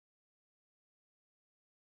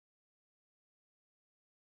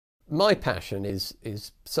My passion is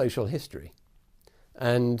social history,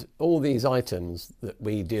 and all these items that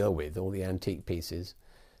we deal with, all the antique pieces,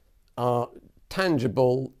 are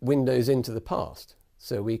tangible windows into the past.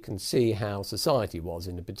 So we can see how society was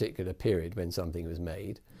in a particular period when something was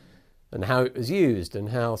made, and how it was used, and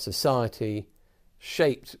how society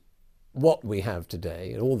shaped what we have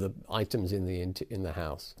today and all the items in the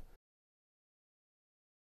house.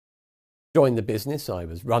 Joined the business, I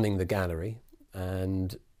was running the gallery,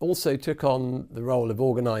 and also took on the role of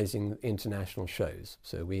organising international shows.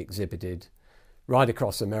 So we exhibited right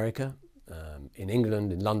across America, in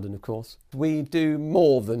England, in London of course. We do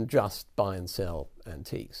more than just buy and sell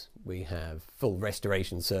antiques. We have full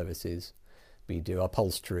restoration services, we do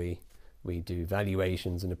upholstery, we do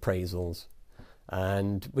valuations and appraisals,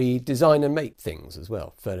 and we design and make things as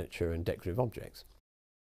well, furniture and decorative objects.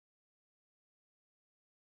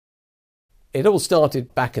 It all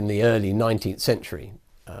started back in the early 19th century.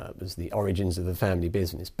 It was the origins of the family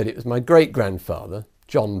business, but it was my great-grandfather,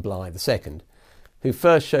 John Bly II, who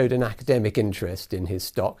first showed an academic interest in his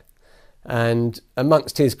stock, and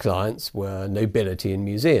amongst his clients were nobility and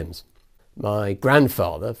museums. My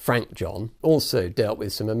grandfather, Frank John, also dealt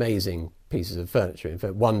with some amazing pieces of furniture. In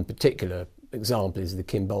fact, one particular example is the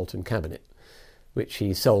Kimbolton cabinet, which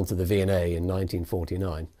he sold to the V&A in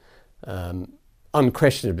 1949.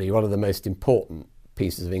 Unquestionably one of the most important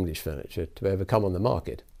pieces of English furniture to ever come on the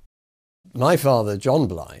market. My father, John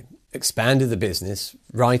Bly, expanded the business,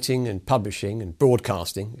 writing and publishing and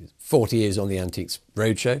broadcasting, 40 years on the Antiques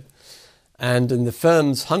Roadshow, and in the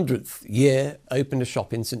firm's 100th year opened a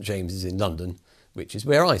shop in St James's in London, which is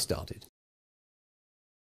where I started.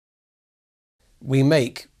 We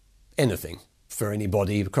make anything for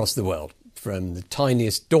anybody across the world, from the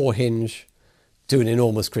tiniest door hinge to an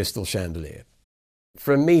enormous crystal chandelier.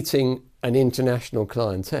 From meeting an international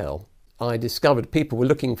clientele, I discovered people were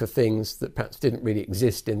looking for things that perhaps didn't really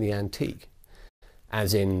exist in the antique,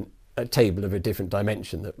 as in a table of a different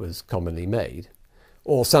dimension that was commonly made,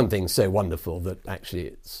 or something so wonderful that actually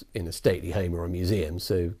it's in a stately home or a museum,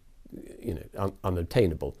 so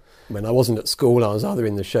unobtainable. When I wasn't at school, I was either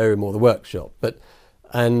in the showroom or the workshop,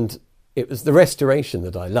 and it was the restoration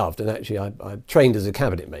that I loved, and actually I trained as a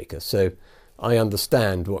cabinet maker, so I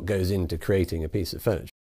understand what goes into creating a piece of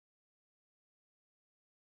furniture.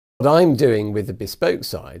 What I'm doing with the bespoke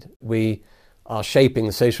side, we are shaping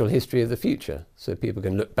the social history of the future, so people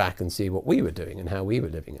can look back and see what we were doing and how we were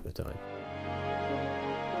living at the time.